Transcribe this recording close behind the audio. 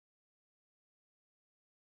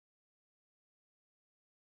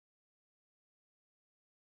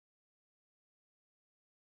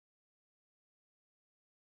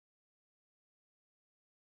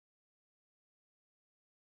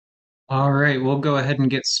All right, we'll go ahead and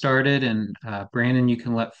get started. And Brandon, you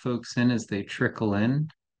can let folks in as they trickle in.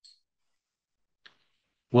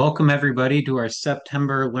 Welcome, everybody, to our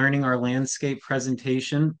September Learning Our Landscape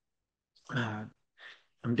presentation. Uh,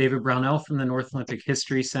 I'm David Brownell from the North Olympic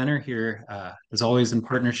History Center here, as always, in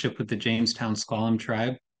partnership with the Jamestown Squam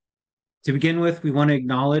Tribe. To begin with, we want to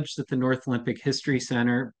acknowledge that the North Olympic History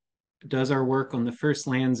Center does our work on the first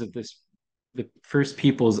lands of the first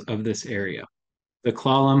peoples of this area, the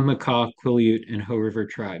Clallam, Makah, Quileute, and Hoh River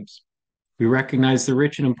tribes. We recognize the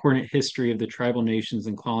rich and important history of the tribal nations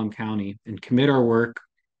in Clallam County and commit our work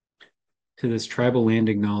to this tribal land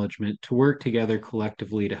acknowledgement to work together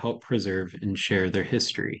collectively to help preserve and share their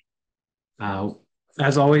history. Uh,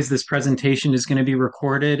 as always, this presentation is going to be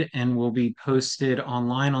recorded and will be posted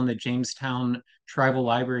online on the Jamestown Tribal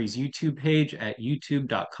Library's YouTube page at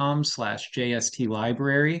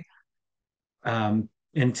youtube.com/JSTlibrary.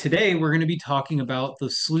 And today we're going to be talking about the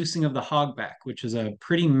sluicing of the Hogback, which is a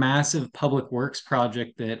pretty massive public works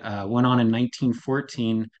project that went on in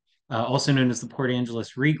 1914, also known as the Port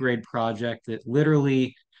Angeles Regrade Project, that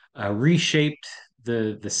literally reshaped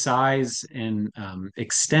the size and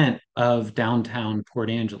extent of downtown Port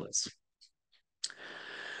Angeles.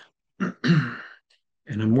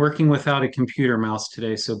 And I'm working without a computer mouse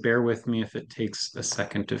today, so bear with me if it takes a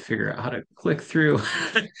second to figure out how to click through.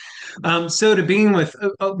 So to begin with,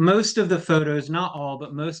 most of the photos, not all,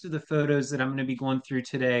 but most of the photos that I'm going to be going through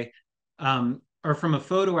today are from a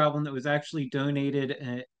photo album that was actually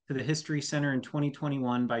donated to the History Center in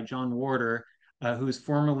 2021 by John Warder, who was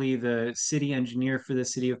formerly the city engineer for the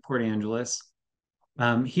city of Port Angeles.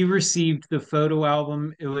 He received the photo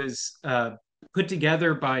album. It was put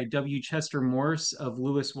together by W. Chester Morse of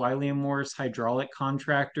Lewis Wiley Morse Hydraulic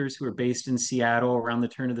Contractors, who are based in Seattle around the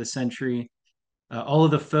turn of the century. All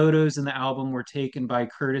of the photos in the album were taken by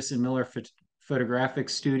Curtis and Miller Photographic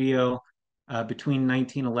Studio between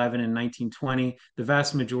 1911 and 1920. The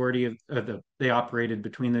vast majority of they operated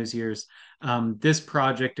between those years. This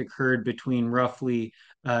project occurred between roughly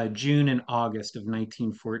June and August of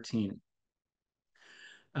 1914.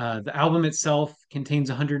 The album itself contains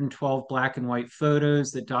 112 black and white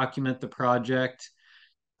photos that document the project.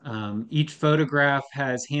 Each photograph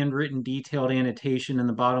has handwritten detailed annotation in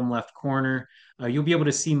the bottom left corner. You'll be able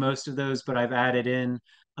to see most of those, but I've added in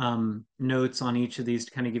notes on each of these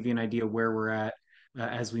to kind of give you an idea of where we're at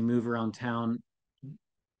as we move around town.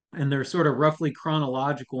 And they're sort of roughly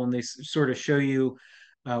chronological, and they sort of show you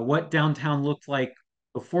what downtown looked like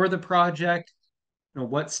before the project,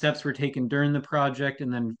 what steps were taken during the project,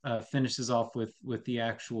 and then finishes off with the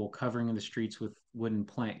actual covering of the streets with wooden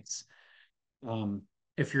planks.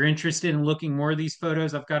 If you're interested in looking more of these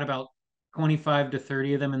photos, I've got about 25 to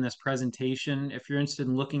 30 of them in this presentation. If you're interested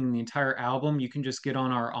in looking in the entire album, you can just get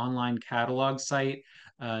on our online catalog site,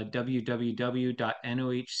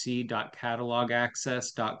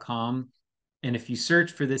 www.nohc.catalogAccess.com. And if you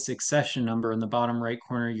search for this accession number in the bottom right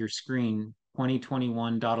corner of your screen,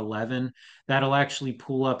 2021.11, that'll actually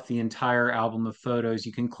pull up the entire album of photos.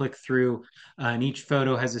 You can click through, and each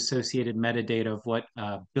photo has associated metadata of what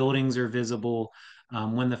buildings are visible,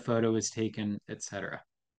 when the photo is taken, etc.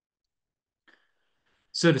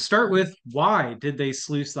 So to start with, why did they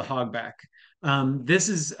sluice the hogback? This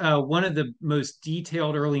is one of the most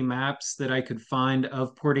detailed early maps that I could find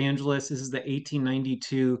of Port Angeles. This is the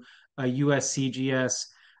 1892 USCGS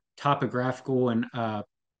topographical and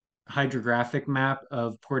hydrographic map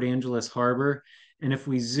of Port Angeles Harbor. And if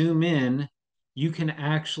we zoom in, you can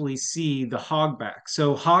actually see the hogback.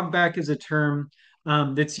 So hogback is a term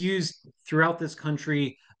that's used throughout this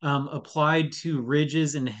country, applied to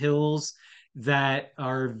ridges and hills that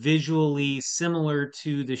are visually similar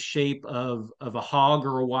to the shape of a hog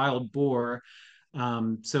or a wild boar.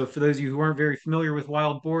 So for those of you who aren't very familiar with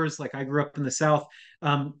wild boars, like I grew up in the South,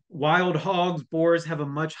 wild hogs, boars have a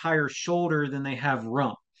much higher shoulder than they have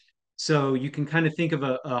rump. So you can kind of think of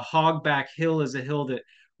a hogback hill as a hill that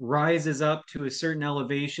rises up to a certain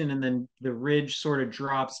elevation, and then the ridge sort of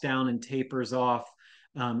drops down and tapers off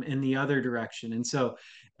in the other direction. And so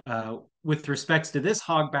with respects to this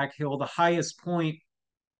hogback hill, the highest point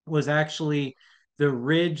was actually the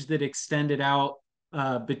ridge that extended out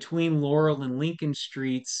between Laurel and Lincoln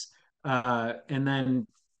Streets, and then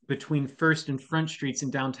between First and Front Streets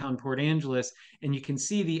in downtown Port Angeles. And you can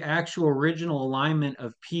see the actual original alignment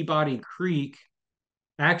of Peabody Creek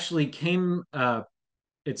actually came,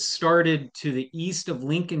 it started to the east of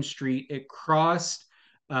Lincoln Street. It crossed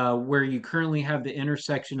where you currently have the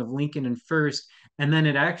intersection of Lincoln and First, and then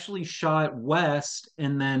it actually shot west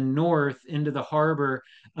and then north into the harbor,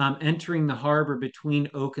 entering the harbor between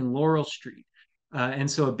Oak and Laurel Street. And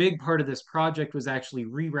so a big part of this project was actually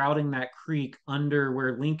rerouting that creek under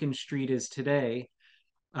where Lincoln Street is today,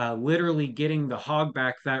 literally getting the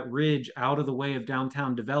hogback, that ridge, out of the way of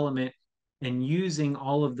downtown development and using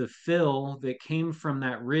all of the fill that came from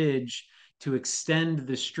that ridge to extend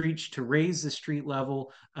the streets to raise the street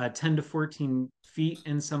level 10 to 14 feet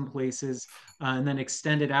in some places, and then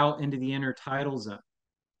extend it out into the intertidal zone.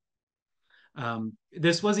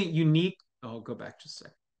 This wasn't unique. I'll go back just a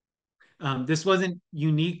second. This wasn't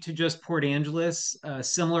unique to just Port Angeles.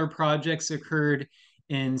 Similar projects occurred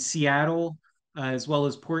in Seattle, as well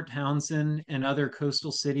as Port Townsend and other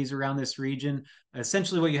coastal cities around this region.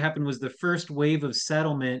 Essentially, what happened was the first wave of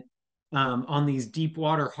settlement on these deep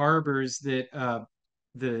water harbors that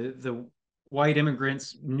the white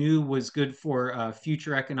immigrants knew was good for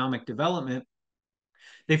future economic development.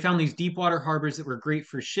 They found these deep water harbors that were great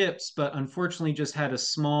for ships, but unfortunately just had a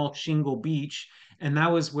small shingle beach. And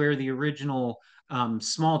that was where the original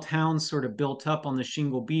small towns sort of built up on the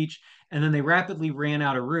shingle beach. And then they rapidly ran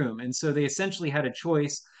out of room. And so they essentially had a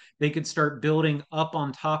choice. They could start building up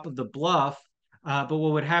on top of the bluff. But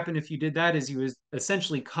what would happen if you did that is you would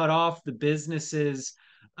essentially cut off the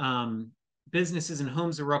um, businesses and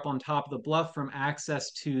homes that were up on top of the bluff from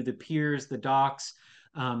access to the piers, the docks,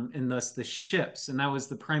 and thus the ships. And that was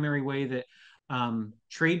the primary way that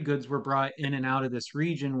trade goods were brought in and out of this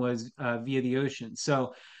region, was via the ocean.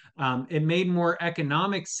 So it made more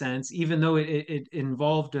economic sense, even though it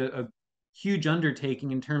involved a huge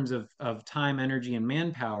undertaking in terms of time, energy, and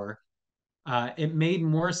manpower. It made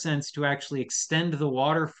more sense to actually extend the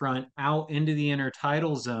waterfront out into the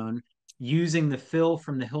intertidal zone using the fill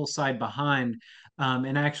from the hillside behind,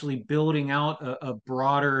 and actually building out a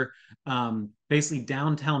broader, basically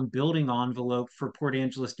downtown building envelope for Port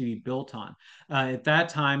Angeles to be built on. At that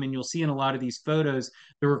time, and you'll see in a lot of these photos,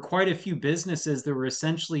 there were quite a few businesses that were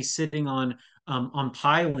essentially sitting on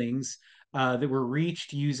pilings that were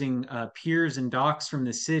reached using piers and docks from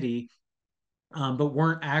the city, but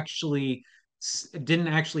didn't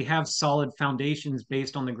actually have solid foundations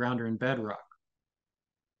based on the ground or in bedrock.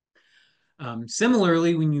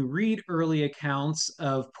 Similarly, when you read early accounts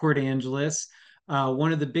of Port Angeles,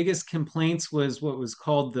 one of the biggest complaints was what was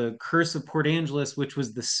called the curse of Port Angeles, which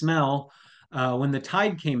was the smell when the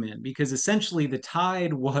tide came in, because essentially the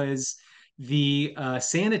tide was the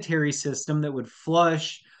sanitary system that would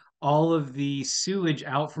flush all of the sewage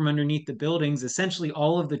out from underneath the buildings. Essentially,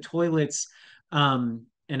 all of the toilets and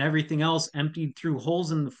everything else emptied through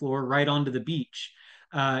holes in the floor right onto the beach.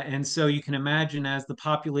 And so you can imagine, as the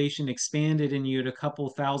population expanded and you had a couple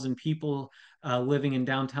thousand people living in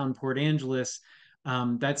downtown Port Angeles,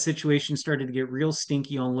 that situation started to get real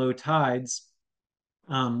stinky on low tides,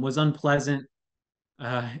 was unpleasant,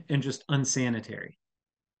 and just unsanitary.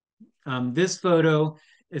 This photo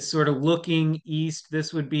is sort of looking east.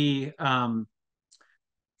 This would be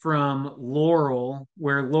from Laurel,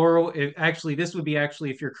 where actually, this would be actually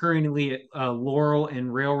if you're currently at Laurel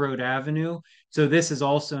and Railroad Avenue. So this is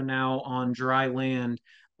also now on dry land,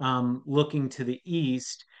 looking to the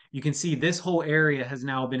east. You can see this whole area has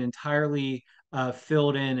now been entirely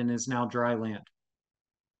filled in and is now dry land.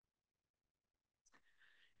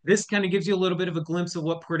 This kind of gives you a little bit of a glimpse of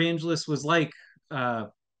what Port Angeles was like uh,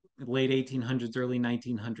 late 1800s, early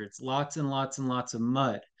 1900s. Lots and lots and lots of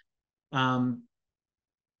mud. Um,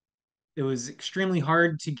 it was extremely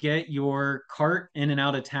hard to get your cart in and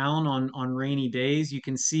out of town on rainy days. You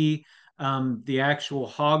can see the actual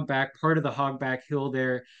hogback, part of the hogback hill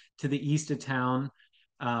there to the east of town.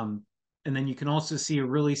 Um, and then you can also see a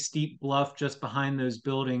really steep bluff just behind those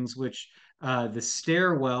buildings, which the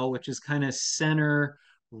stairwell, which is kind of center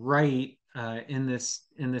right in this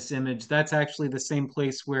image, that's actually the same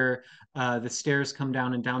place where the stairs come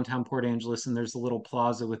down in downtown Port Angeles, and there's a little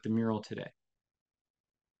plaza with the mural today.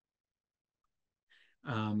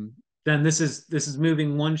 Um, then this is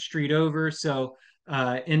moving one street over. So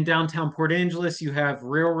in downtown Port Angeles, you have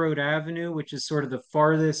Railroad Avenue, which is sort of the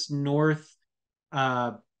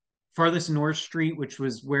uh, farthest north street, which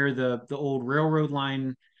was where the old railroad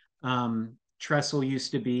line trestle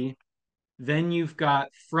used to be. Then you've got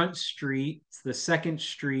Front Street, it's the second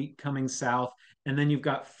street coming south, and then you've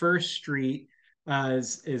got First Street,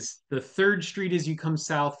 is the third street as you come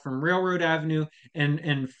south from Railroad Avenue,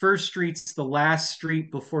 and First Street's the last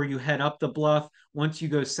street before you head up the bluff. Once you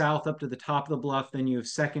go south up to the top of the bluff, then you have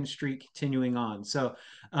Second Street continuing on. So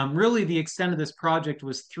really the extent of this project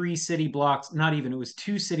was 3 city blocks, not even, it was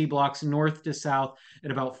 2 city blocks north to south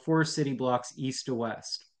and about 4 city blocks east to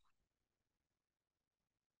west.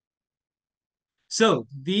 So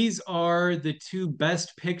these are the two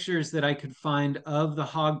best pictures that I could find of the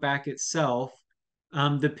hogback itself.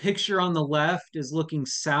 The picture on the left is looking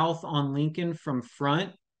south on Lincoln from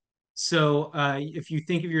front. So if you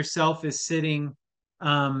think of yourself as sitting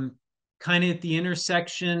kind of at the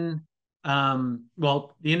intersection,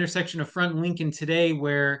 well, the intersection of Front and Lincoln today,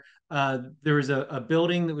 where there was a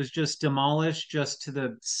building that was just demolished just to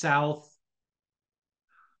the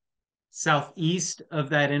southeast of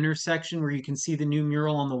that intersection where you can see the new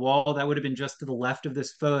mural on the wall. That would have been just to the left of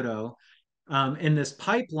this photo. And this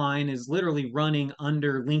pipeline is literally running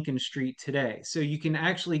under Lincoln Street today. So you can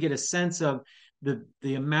actually get a sense of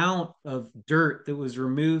the amount of dirt that was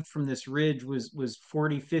removed from this ridge was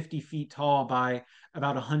 40, 50 feet tall by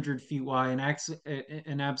about 100 feet wide,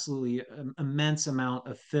 an absolutely immense amount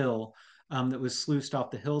of fill that was sluiced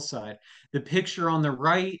off the hillside. The picture on the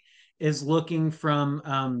right is looking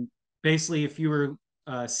from basically if you were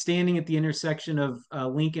standing at the intersection of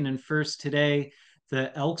Lincoln and First today,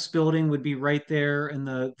 the Elks building would be right there in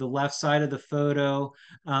the left side of the photo.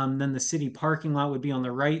 Then the city parking lot would be on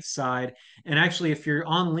the right side. And actually, if you're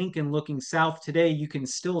on Lincoln looking south today, you can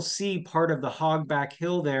still see part of the Hogback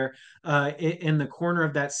Hill there in the corner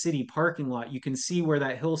of that city parking lot. You can see where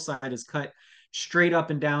that hillside is cut straight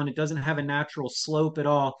up and down. It doesn't have a natural slope at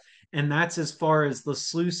all. And that's as far as the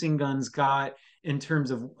sluicing guns got in terms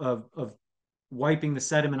of wiping the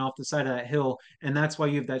sediment off the side of that hill. And that's why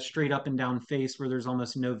you have that straight up and down face where there's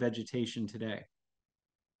almost no vegetation today.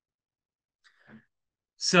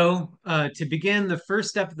 So to begin, the first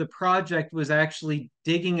step of the project was actually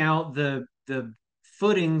digging out the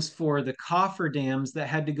footings for the cofferdams that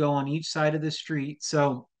had to go on each side of the street.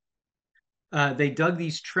 So they dug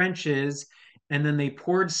these trenches and then they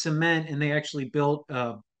poured cement and they actually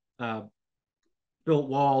uh, built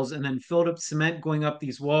walls and then filled up cement going up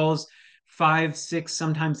these walls 5, 6,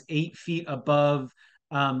 sometimes 8 feet above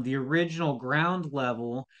the original ground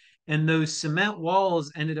level. And those cement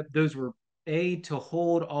walls ended up, those were to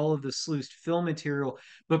hold all of the sluiced fill material,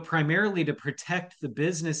 but primarily to protect the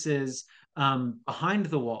businesses behind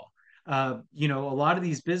the wall. A lot of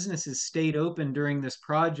these businesses stayed open during this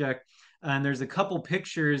project. And there's a couple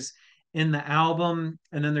pictures in the album.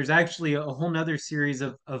 And then there's actually a whole nother series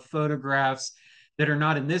of photographs that are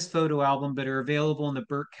not in this photo album, but are available in the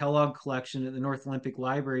Burt Kellogg collection at the North Olympic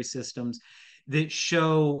Library Systems that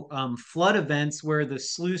show flood events where the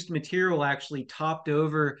sluiced material actually topped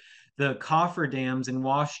over the cofferdams and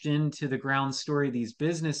washed into the ground story of these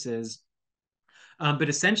businesses, but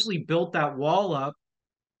essentially built that wall up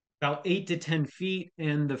about 8 to 10 feet.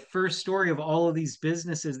 And the first story of all of these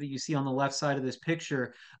businesses that you see on the left side of this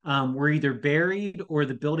picture were either buried or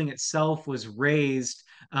the building itself was raised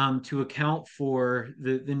to account for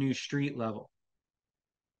the new street level.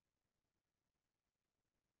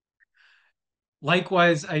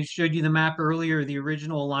 Likewise, I showed you the map earlier, the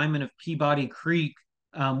original alignment of Peabody Creek.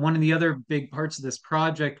 One of the other big parts of this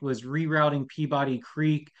project was rerouting Peabody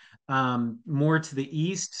Creek more to the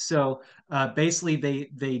east. So basically,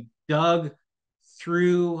 they dug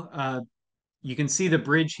through. You can see the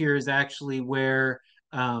bridge here is actually where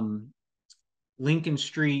um, Lincoln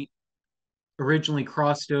Street originally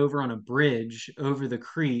crossed over on a bridge over the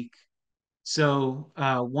creek. So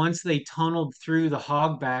once they tunneled through the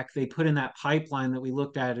hogback, they put in that pipeline that we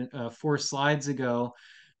looked at 4 slides ago,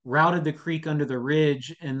 routed the creek under the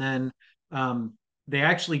ridge, and then they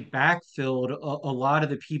actually backfilled a lot of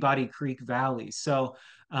the Peabody Creek Valley. So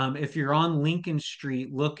if you're on Lincoln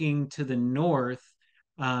Street looking to the north,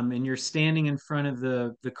 and you're standing in front of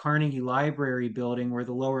the Carnegie Library building where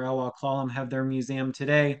the Lower Elwha Column have their museum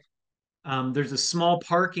today, there's a small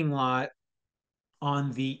parking lot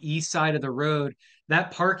on the east side of the road.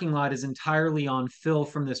 That parking lot is entirely on fill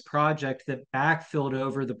from this project that backfilled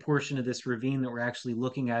over the portion of this ravine that we're actually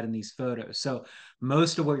looking at in these photos. So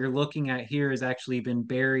most of what you're looking at here has actually been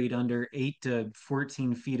buried under 8 to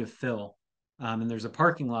 14 feet of fill. And there's a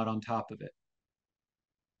parking lot on top of it.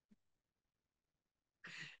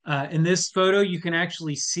 In this photo, you can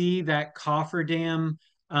actually see that cofferdam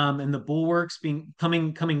and the bulwarks being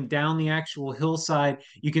coming down the actual hillside.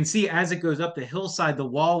 You can see as it goes up the hillside, the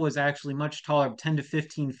wall was actually much taller, 10 to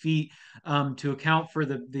 15 feet, to account for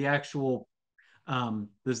the actual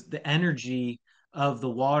the energy of the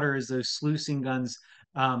water as those sluicing guns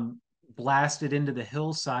blasted into the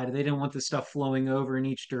hillside. They didn't want the stuff flowing over in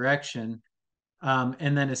each direction.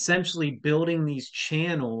 And then essentially building these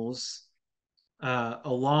channels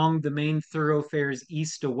along the main thoroughfares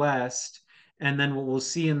east to west. And then what we'll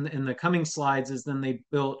see in the coming slides is then they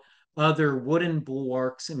built other wooden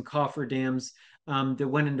bulwarks and cofferdams that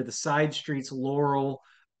went into the side streets, Laurel,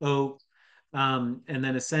 Oak, and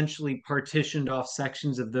then essentially partitioned off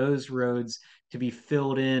sections of those roads to be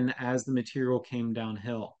filled in as the material came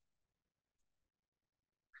downhill.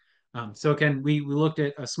 So again, we looked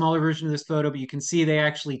at a smaller version of this photo, but you can see they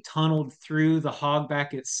actually tunneled through the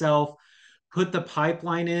hogback itself, put the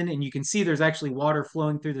pipeline in, and you can see there's actually water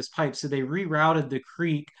flowing through this pipe. So they rerouted the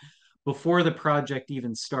creek before the project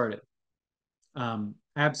even started.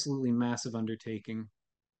 Absolutely massive undertaking.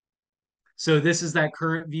 So this is that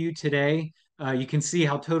current view today. You can see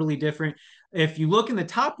how totally different. If you look in the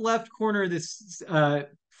top left corner of this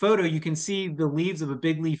photo, you can see the leaves of a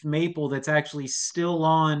big leaf maple that's actually still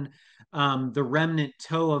on the remnant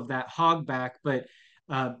toe of that hogback. But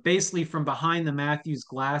basically, from behind the Matthews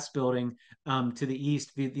Glass building to the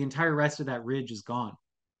east, the entire rest of that ridge is gone.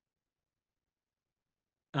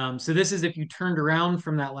 So this is if you turned around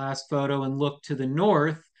from that last photo and looked to the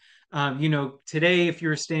north. Today, if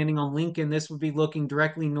you're standing on Lincoln, this would be looking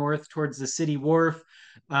directly north towards the city wharf.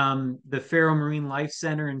 The Faro Marine Life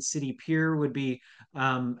Center and City Pier would be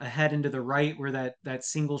ahead into the right where that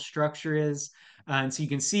single structure is. And so you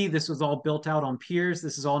can see this was all built out on piers.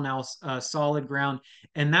 This is all now solid ground.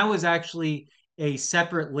 And that was actually a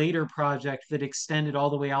separate later project that extended all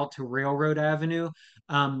the way out to Railroad Avenue.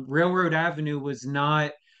 Railroad Avenue was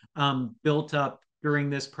not built up during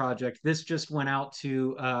this project. This just went out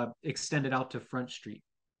to extend it out to Front Street.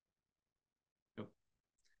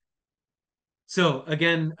 So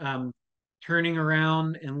again, turning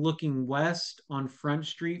around and looking west on Front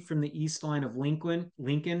Street from the east line of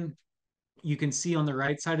Lincoln, you can see on the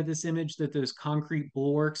right side of this image that those concrete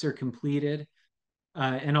bulwarks are completed.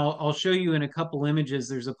 And I'll show you in a couple images.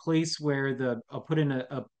 There's a place where I'll put in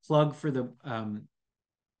a plug for the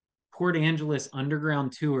Port Angeles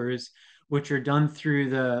underground tours, which are done through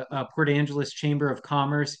the Port Angeles Chamber of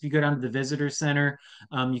Commerce. If you go down to the visitor center,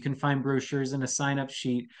 you can find brochures and a sign up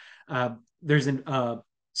sheet. There's a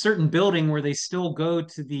certain building where they still go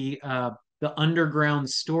to the underground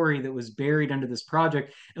story that was buried under this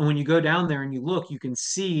project. And when you go down there and you look, you can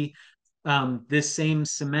see this same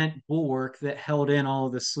cement bulwark that held in all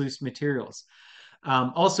of the sluice materials.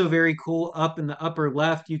 Also very cool, up in the upper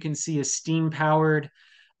left, you can see a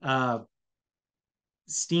uh,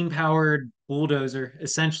 steam powered bulldozer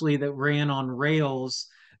essentially that ran on rails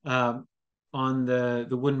uh, on the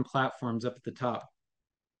wooden platforms up at the top.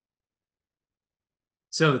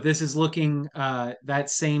 So this is looking that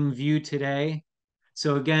same view today.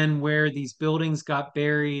 So again, where these buildings got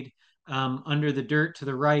buried under the dirt to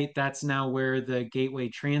the right, that's now where the Gateway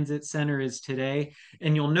Transit Center is today.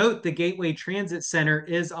 And you'll note the Gateway Transit Center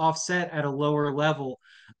is offset at a lower level.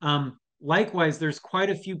 Likewise, there's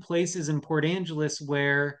quite a few places in Port Angeles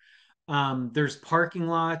where there's parking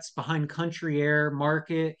lots behind Country Air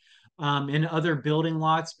Market and other building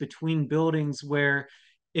lots between buildings where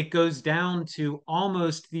it goes down to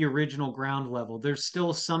almost the original ground level. There's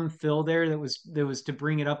still some fill there that was to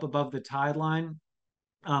bring it up above the tide line.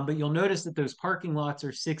 But you'll notice that those parking lots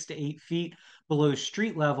are 6 to 8 feet below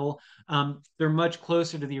street level. They're much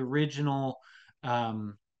closer to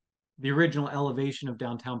um, the original elevation of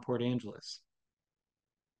downtown Port Angeles.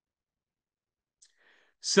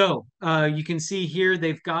 So you can see here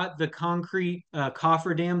they've got the concrete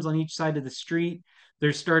cofferdams on each side of the street.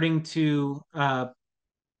 They're starting to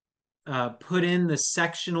put in the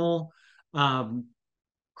sectional um,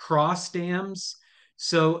 cross dams.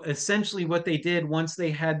 So essentially, what they did once they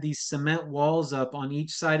had these cement walls up on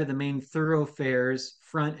each side of the main thoroughfares,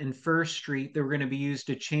 Front and First Street, that were going to be used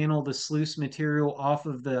to channel the sluice material off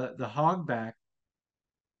of the hogback.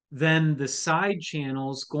 Then the side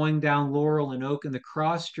channels going down Laurel and Oak and the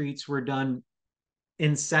cross streets were done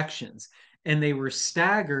in sections, and they were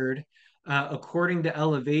staggered according to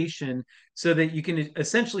elevation, so that you can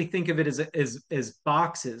essentially think of it as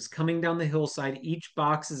boxes coming down the hillside. Each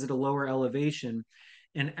box is at a lower elevation,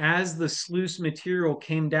 and as the sluice material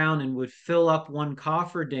came down and would fill up one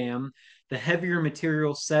cofferdam, the heavier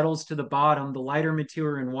material settles to the bottom, the lighter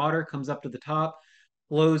material and water comes up to the top,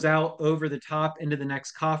 flows out over the top into the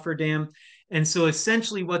next cofferdam. And so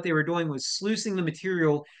essentially what they were doing was sluicing the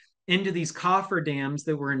material into these cofferdams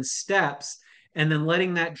that were in steps and then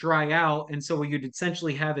letting that dry out. And so what you'd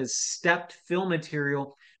essentially have is stepped fill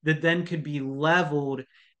material that then could be leveled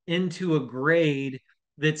into a grade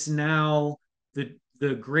that's now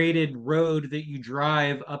the graded road that you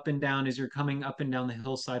drive up and down as you're coming up and down the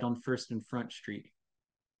hillside on First and Front Street.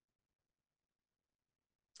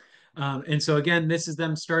 And so again, this is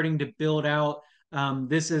them starting to build out.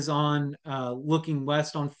 This is on looking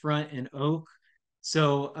west on Front and Oak.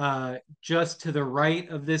 So just to the right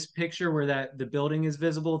of this picture where the building is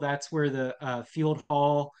visible, that's where the Field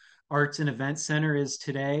Hall Arts and Event Center is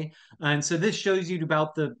today. And so this shows you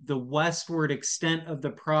about the westward extent of the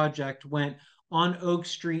project went on Oak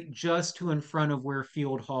Street just to in front of where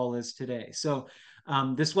Field Hall is today. So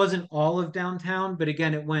This wasn't all of downtown, but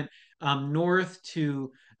again, it went north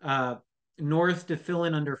to north to fill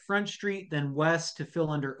in under Front Street, then west to fill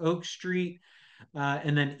under Oak Street,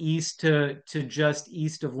 and then east to just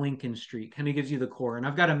east of Lincoln Street. Kind of gives you the core. And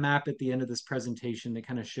I've got a map at the end of this presentation that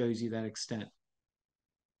kind of shows you that extent.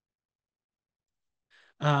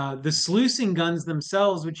 The sluicing guns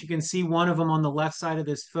themselves, which you can see one of them on the left side of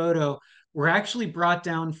this photo, were actually brought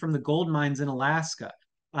down from the gold mines in Alaska.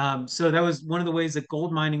 So that was one of the ways that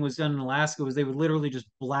gold mining was done in Alaska was they would literally just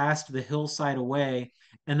blast the hillside away,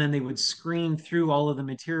 and then they would screen through all of the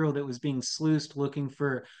material that was being sluiced looking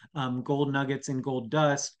for gold nuggets and gold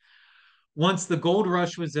dust. Once the gold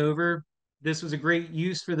rush was over, this was a great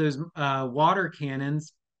use for those water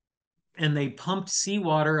cannons, and they pumped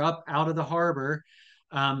seawater up out of the harbor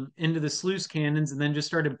into the sluice cannons and then just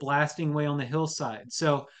started blasting away on the hillside.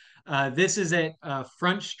 So this is at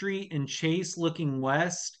Front Street and Chase looking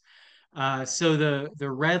west. So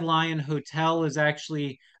the Red Lion Hotel is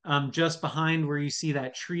actually just behind where you see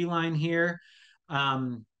that tree line here.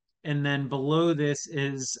 And then below this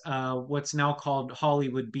is what's now called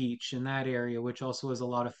Hollywood Beach in that area, which also has a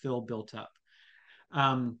lot of fill built up.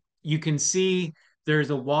 You can see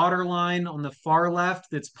there's a water line on the far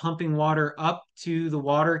left that's pumping water up to the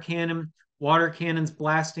water cannon. Water cannons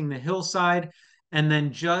blasting the hillside. And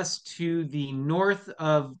then just to the north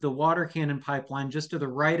of the water cannon pipeline, just to the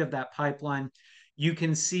right of that pipeline, you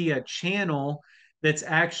can see a channel that's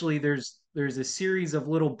actually there's a series of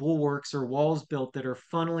little bulwarks or walls built that are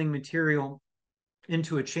funneling material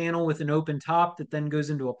into a channel with an open top that then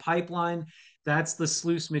goes into a pipeline. That's the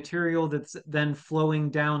sluice material that's then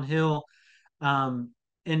flowing downhill um,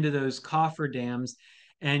 into those cofferdams.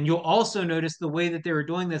 And you'll also notice the way that they were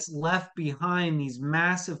doing this left behind these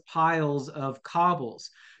massive piles of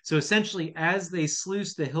cobbles. So essentially, as they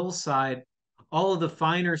sluiced the hillside, all of the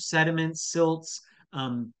finer sediments, silts,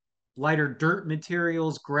 lighter dirt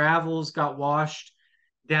materials, gravels got washed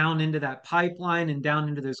down into that pipeline and down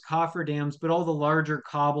into those cofferdams, but all the larger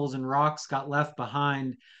cobbles and rocks got left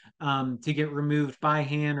behind to get removed by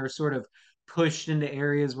hand or sort of pushed into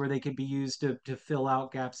areas where they could be used to fill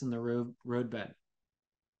out gaps in the roadbed.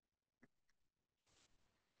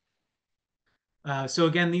 So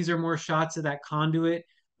again, these are more shots of that conduit.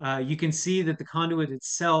 You can see that the conduit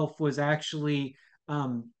itself was actually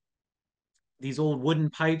these old wooden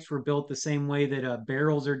pipes were built the same way that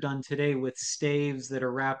barrels are done today with staves that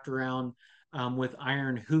are wrapped around with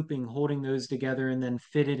iron hooping, holding those together and then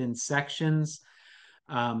fitted in sections.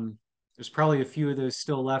 There's probably a few of those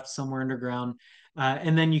still left somewhere underground.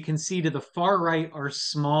 And then you can see to the far right are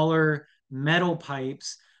smaller metal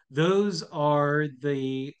pipes. Those are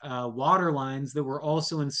the water lines that were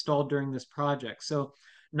also installed during this project. So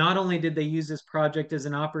not only did they use this project as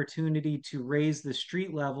an opportunity to raise the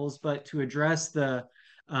street levels, but to address the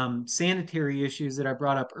sanitary issues that I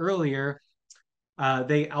brought up earlier,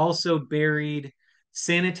 they also buried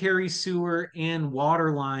sanitary sewer and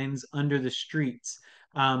water lines under the streets.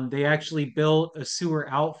 They actually built a sewer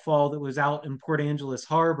outfall that was out in Port Angeles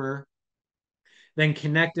Harbor, then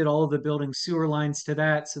connected all of the building sewer lines to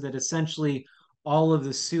that so that essentially all of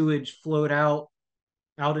the sewage flowed out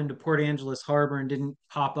into Port Angeles Harbor and didn't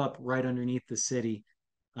pop up right underneath the city,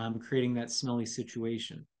 creating that smelly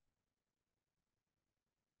situation.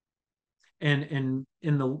 And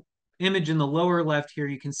in the image in the lower left here,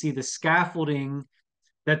 you can see the scaffolding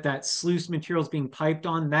that sluice material is being piped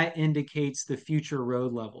on. That indicates the future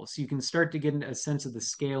road level. So you can start to get a sense of the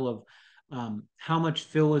scale of how much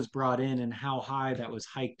fill is brought in and how high that was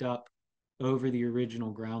hiked up over the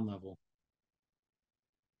original ground level.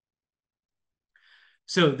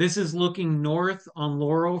 So this is looking north on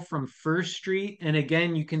Laurel from First Street. And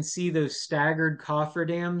again, you can see those staggered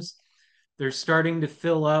cofferdams. They're starting to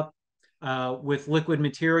fill up with liquid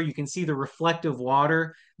material. You can see the reflective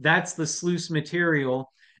water. That's the sluice material.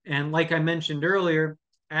 And like I mentioned earlier,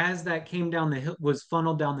 as that came down the hill, was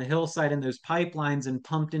funneled down the hillside in those pipelines and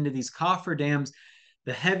pumped into these cofferdams,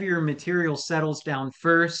 the heavier material settles down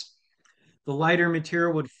first. The lighter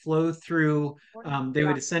material would flow through. They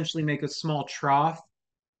would essentially make a small trough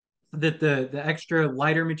that the extra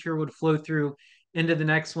lighter material would flow through into the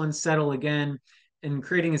next one, settle again, and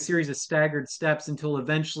creating a series of staggered steps until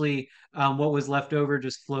eventually what was left over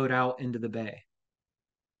just flowed out into the bay.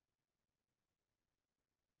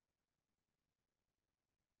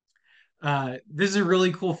 This is a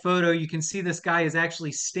really cool photo. You can see this guy is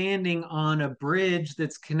actually standing on a bridge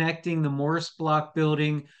that's connecting the Morse Block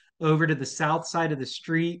building over to the south side of the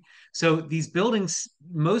street. So these buildings,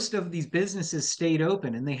 most of these businesses stayed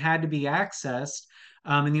open and they had to be accessed.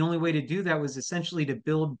 And the only way to do that was essentially to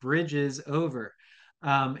build bridges over.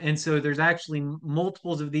 And so there's actually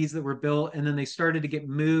multiples of these that were built, and then they started to get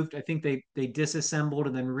moved. I think they disassembled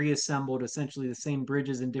and then reassembled essentially the same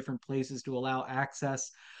bridges in different places to allow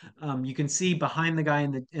access. You can see behind the guy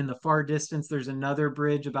in the far distance, there's another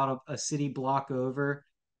bridge about a city block over.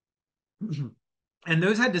 And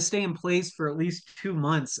those had to stay in place for at least 2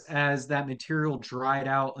 months as that material dried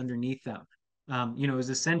out underneath them. It was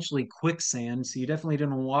essentially quicksand, so you definitely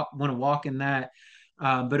didn't want to walk in that.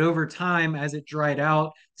 But over time, as it dried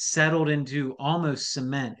out, settled into almost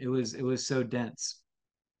cement. It was so dense.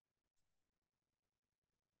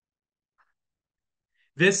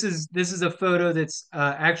 This is a photo that's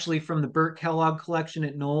actually from the Burt Kellogg collection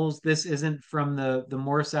at Knowles. This isn't from the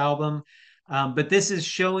Morse album, but this is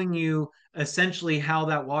showing you essentially how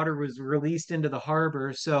that water was released into the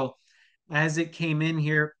harbor. So as it came in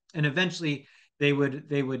here, and eventually they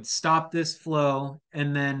would stop this flow,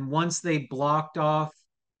 and then once they blocked off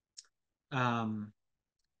um,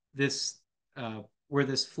 this where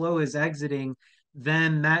this flow is exiting,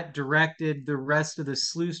 then that directed the rest of the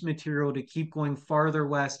sluice material to keep going farther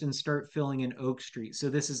west and start filling in Oak Street. So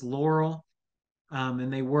this is Laurel,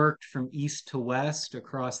 and they worked from east to west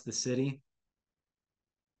across the city.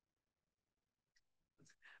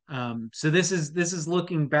 So this is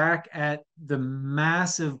looking back at the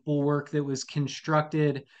massive bulwark that was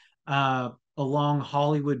constructed along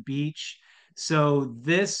Hollywood Beach. So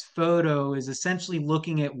this photo is essentially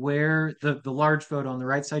looking at where the large photo on the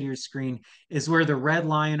right side of your screen is where the Red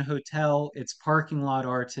Lion Hotel, its parking lot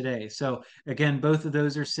are today. So again, both of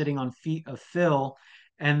those are sitting on feet of fill.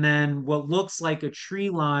 And then what looks like a tree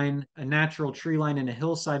line, a natural tree line in a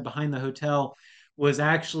hillside behind the hotel was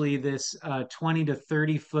actually this 20 to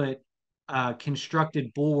 30 foot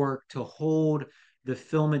constructed bulwark to hold the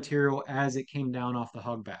fill material as it came down off the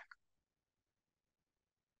hogback.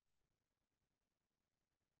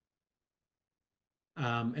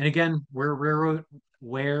 And again, where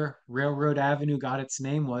Railroad Avenue got its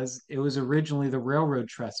name was it was originally the railroad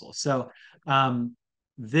trestle. So um,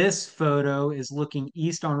 this photo is looking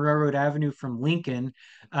east on Railroad Avenue from Lincoln.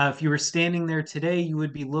 If you were standing there today, you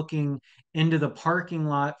would be looking into the parking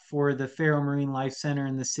lot for the Faro Marine Life Center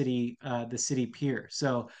and the city pier.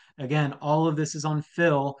 So again, all of this is on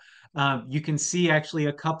fill. You can see actually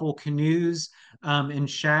a couple canoes and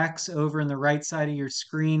shacks over in the right side of your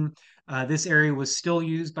screen. This area was still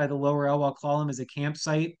used by the Lower Elwha Column as a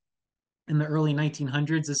campsite in the early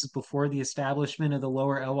 1900s. This is before the establishment of the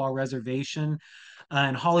Lower Elwha Reservation.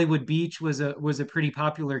 And Hollywood Beach was a pretty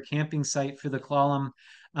popular camping site for the column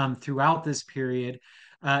throughout this period.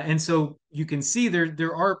 And so you can see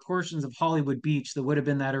there are portions of Hollywood Beach that would have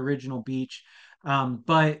been that original beach,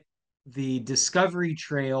 but the Discovery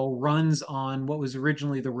Trail runs on what was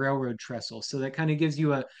originally the railroad trestle. So that kind of gives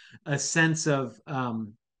you a sense of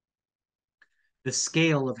the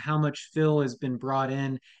scale of how much fill has been brought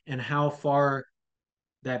in and how far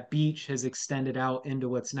that beach has extended out into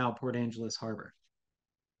what's now Port Angeles Harbor.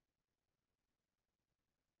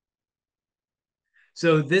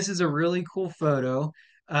 So this is a really cool photo.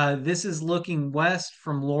 This is looking west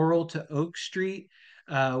from Laurel to Oak Street.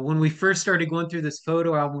 When we first started going through this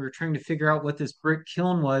photo album, we were trying to figure out what this brick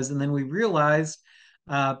kiln was, and then we realized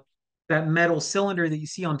uh, that metal cylinder that you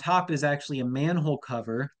see on top is actually a manhole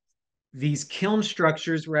cover. These kiln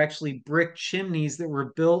structures were actually brick chimneys that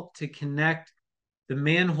were built to connect the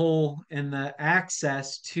manhole and the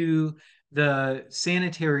access to the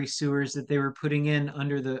sanitary sewers that they were putting in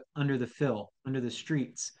under the fill, under the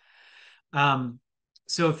streets. Um,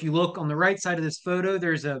 so if you look on the right side of this photo,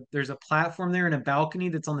 there's a platform there and a balcony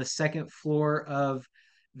that's on the second floor of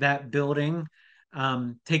that building.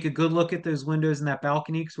 Take a good look at those windows and that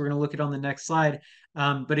balcony because we're going to look at it on the next slide.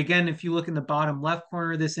 But again, if you look in the bottom left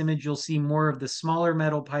corner of this image, you'll see more of the smaller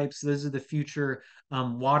metal pipes. Those are the future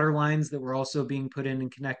water lines that were also being put in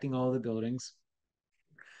and connecting all the buildings.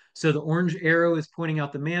 So the orange arrow is pointing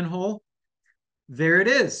out the manhole. There it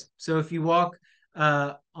is. So if you walk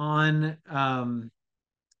on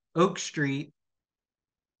Oak Street,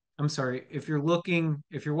 I'm sorry, if you're walking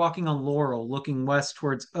on Laurel looking west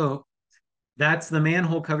towards Oak, that's the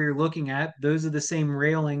manhole cover you're looking at. Those are the same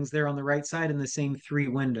railings there on the right side and the same three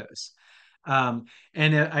windows. And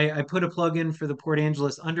I put a plug in for the Port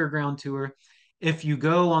Angeles Underground tour. If you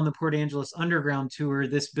go on the Port Angeles Underground tour,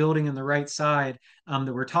 this building on the right side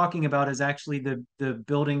that we're talking about is actually the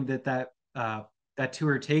building that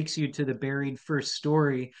tour takes you to the buried first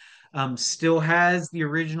story. Still has the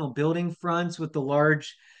original building fronts with the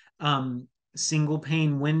large single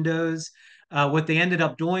pane windows. What they ended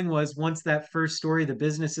up doing was once that first story, the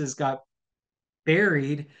businesses got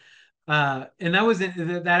buried, and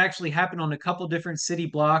that actually happened on a couple different city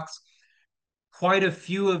blocks. quite a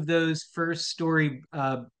few of those first story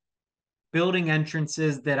building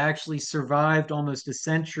entrances that actually survived almost a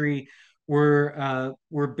century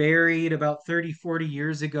were buried about 30, 40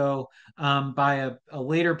 years ago by a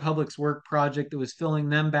later public work project that was filling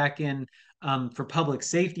them back in for public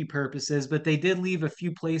safety purposes. But they did leave a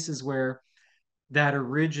few places where that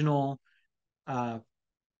original uh,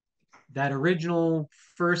 that original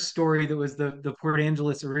first story that was the Port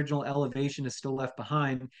Angeles original elevation is still left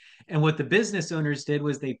behind. And what the business owners did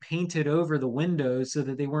was they painted over the windows so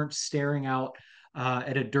that they weren't staring out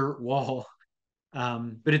at a dirt wall.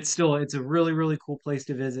 But it's a really, really cool place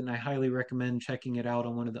to visit, and I highly recommend checking it out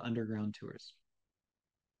on one of the underground tours.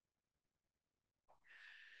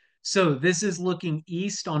 So this is looking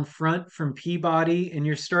east on front from Peabody, and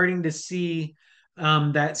you're starting to see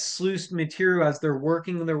that sluiced material as they're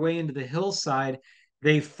working their way into the hillside.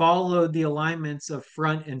 They followed the alignments of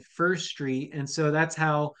Front and First Street, and so that's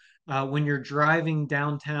how when you're driving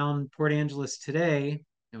downtown Port Angeles today.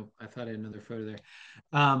 No, I thought I had another photo there.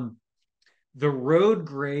 Um, the road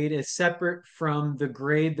grade is separate from the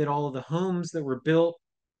grade that all of the homes that were built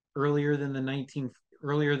earlier than the 19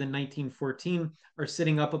 earlier than 1914 are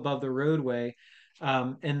sitting up above the roadway.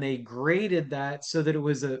 And they graded that so that it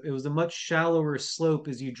was a much shallower slope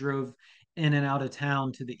as you drove in and out of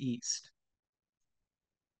town to the east.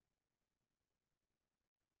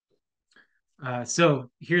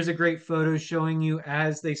 So here's a great photo showing you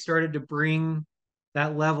as they started to bring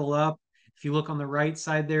that level up. If you look on the right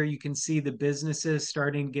side there, you can see the businesses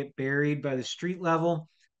starting to get buried by the street level.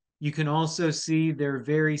 You can also see their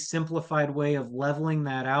very simplified way of leveling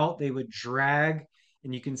that out. They would drag,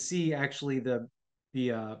 and you can see actually the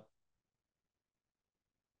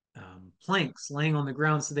planks laying on the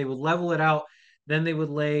ground. So they would level it out. Then they would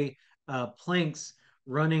lay planks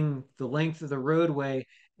running the length of the roadway,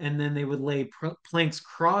 and then they would lay planks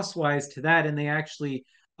crosswise to that. And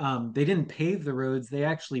they didn't pave the roads; they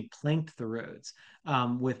actually planked the roads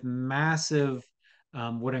with massive.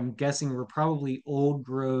 What I'm guessing were probably old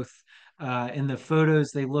growth. In the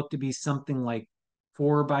photos, they look to be something like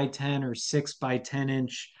 4 by 10 or 6 by 10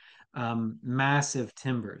 inch massive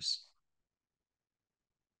timbers.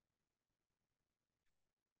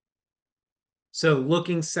 So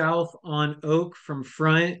looking south on Oak from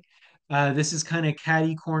front, this is kind of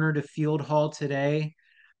catty corner to Field Hall today.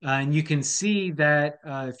 And you can see that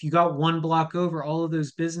if you got one block over, all of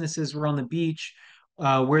those businesses were on the beach.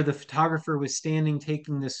 Where the photographer was standing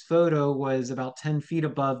taking this photo was about 10 feet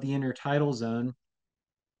above the intertidal zone.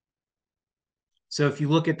 So if you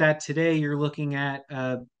look at that today, you're looking at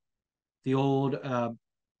the old, I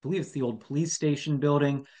believe it's the old police station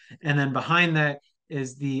building. And then behind that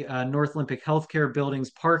is the North Olympic Healthcare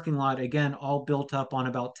Building's parking lot. Again, all built up on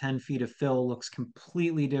about 10 feet of fill. Looks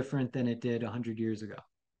completely different than it did 100 years ago.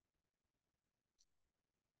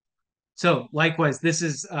 So likewise,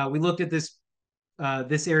 we looked at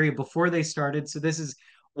this area before they started. So this is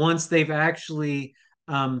once they've actually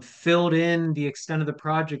filled in the extent of the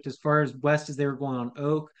project as far as west as they were going on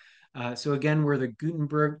Oak. So again, where the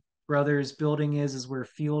Gutenberg Brothers building is where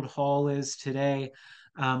Field Hall is today.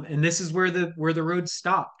 And this is where the road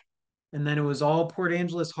stopped. And then it was all Port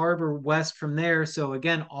Angeles Harbor west from there. So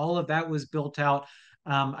again, all of that was built out.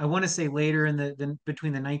 I want to say later in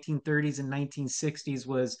between the 1930s and 1960s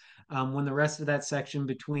was when the rest of that section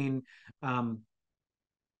between um,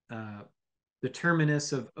 uh, the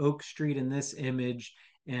terminus of Oak Street in this image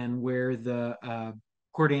and where the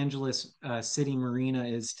Port Angeles City Marina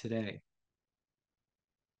is today.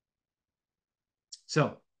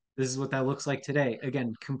 So this is what that looks like today.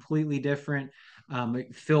 Again, completely different.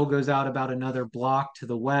 Phil goes out about another block to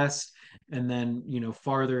the west, and then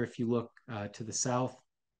farther if you look to the south.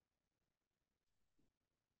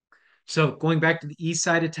 So going back to the east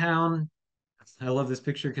side of town, I love this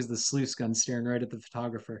picture because the sluice gun's staring right at the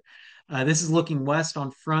photographer. This is looking west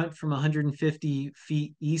on front from 150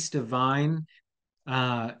 feet east of Vine.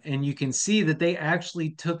 And you can see that they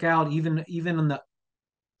actually took out even on the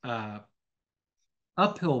uh,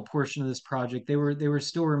 uphill portion of this project, they were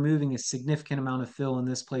still removing a significant amount of fill in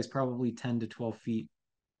this place, probably 10 to 12 feet.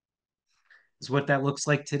 Is what that looks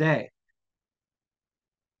like today.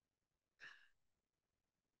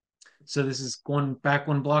 So this is going back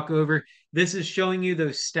one block over. This is showing you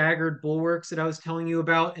those staggered bulwarks that I was telling you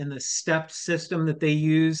about and the stepped system that they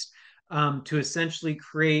used to essentially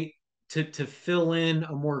create to fill in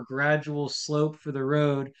a more gradual slope for the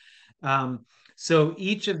road. So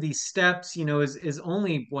each of these steps, is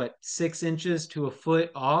only what 6 inches to a foot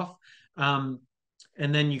off. Um,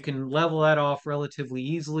 and then you can level that off relatively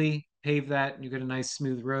easily, pave that, and you get a nice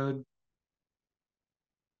smooth road.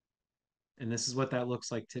 And this is what that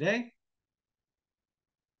looks like today.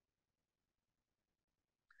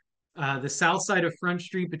 the south side of Front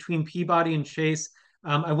Street between Peabody and Chase.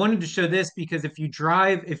 I wanted to show this because if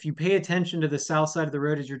you pay attention to the south side of the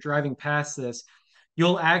road as you're driving past this,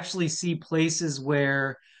 you'll actually see places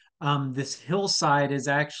where this hillside has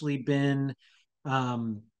actually been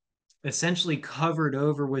um, essentially covered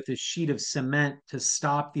over with a sheet of cement to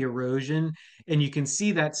stop the erosion. And you can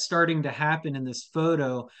see that starting to happen in this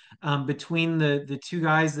photo between the two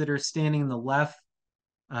guys that are standing in the left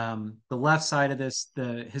side of this,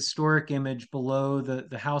 the historic image below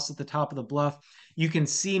the house at the top of the bluff. You can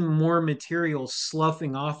see more material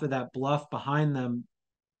sloughing off of that bluff behind them.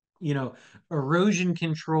 You know, erosion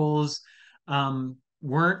controls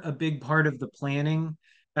weren't a big part of the planning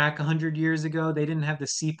back 100 years ago. They didn't have the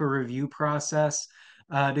SEPA review process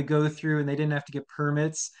to go through, and they didn't have to get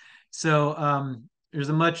permits. So there's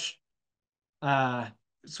a much uh,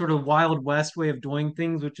 sort of Wild West way of doing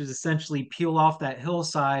things, which is essentially peel off that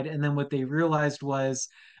hillside. And then what they realized was,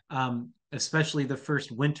 especially the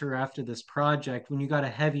first winter after this project, when you got a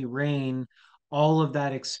heavy rain, all of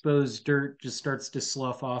that exposed dirt just starts to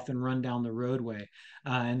slough off and run down the roadway.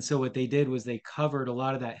 And so what they did was they covered a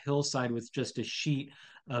lot of that hillside with just a sheet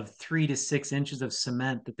of 3 to 6 inches of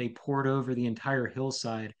cement that they poured over the entire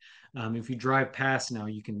hillside. If you drive past now,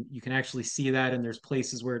 you can actually see that, and there's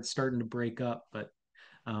places where it's starting to break up, but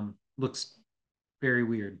looks very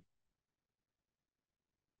weird.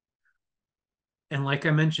 And like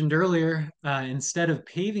I mentioned earlier, instead of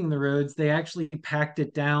paving the roads, they actually packed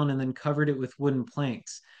it down and then covered it with wooden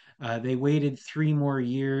planks. They waited 3 more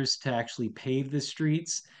years to actually pave the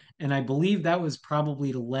streets, and I believe that was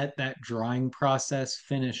probably to let that drying process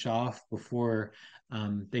finish off before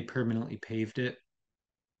they permanently paved it.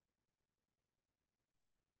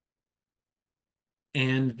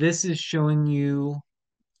 And this is showing you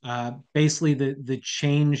basically the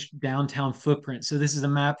changed downtown footprint. So this is a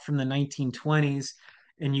map from the 1920s,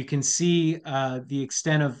 and you can see the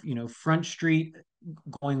extent of Front Street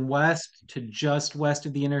going west to just west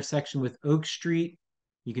of the intersection with Oak Street.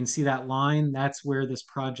 You can see that line. That's where this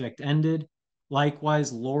project ended.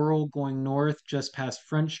 Likewise, Laurel going north just past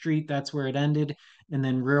Front Street. That's where it ended. And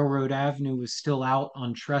then Railroad Avenue was still out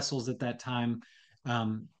on trestles at that time,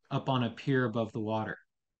 up on a pier above the water.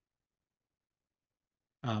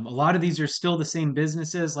 A lot of these are still the same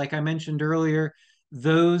businesses. Like I mentioned earlier,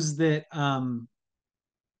 those that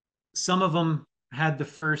some of them had the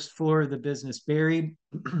first floor of the business buried.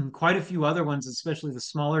 Quite a few other ones, especially the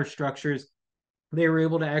smaller structures, they were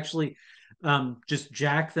able to actually just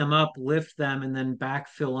jack them up, lift them, and then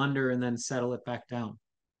backfill under and then settle it back down.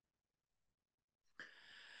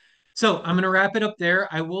 So I'm going to wrap it up there.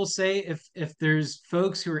 I will say if there's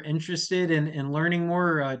folks who are interested in learning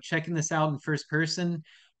more, checking this out in first person,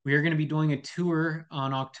 we are going to be doing a tour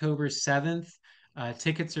on October 7th.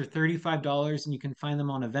 Tickets are $35 and you can find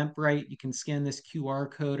them on Eventbrite. You can scan this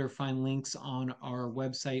QR code or find links on our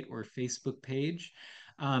website or Facebook page.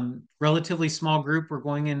 Relatively small group. We're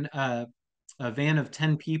going in a van of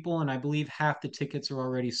 10 people, and I believe half the tickets are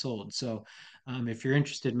already sold. So if you're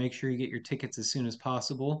interested, make sure you get your tickets as soon as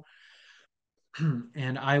possible.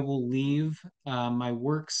 And I will leave my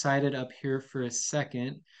works cited up here for a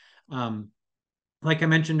second. Um, like I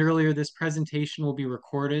mentioned earlier, this presentation will be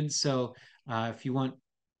recorded. So if you want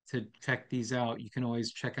to check these out, you can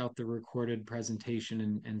always check out the recorded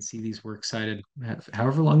presentation and see these works cited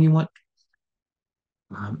however long you want.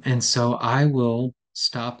 And so I will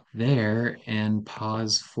stop there and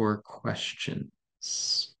pause for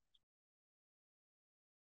questions.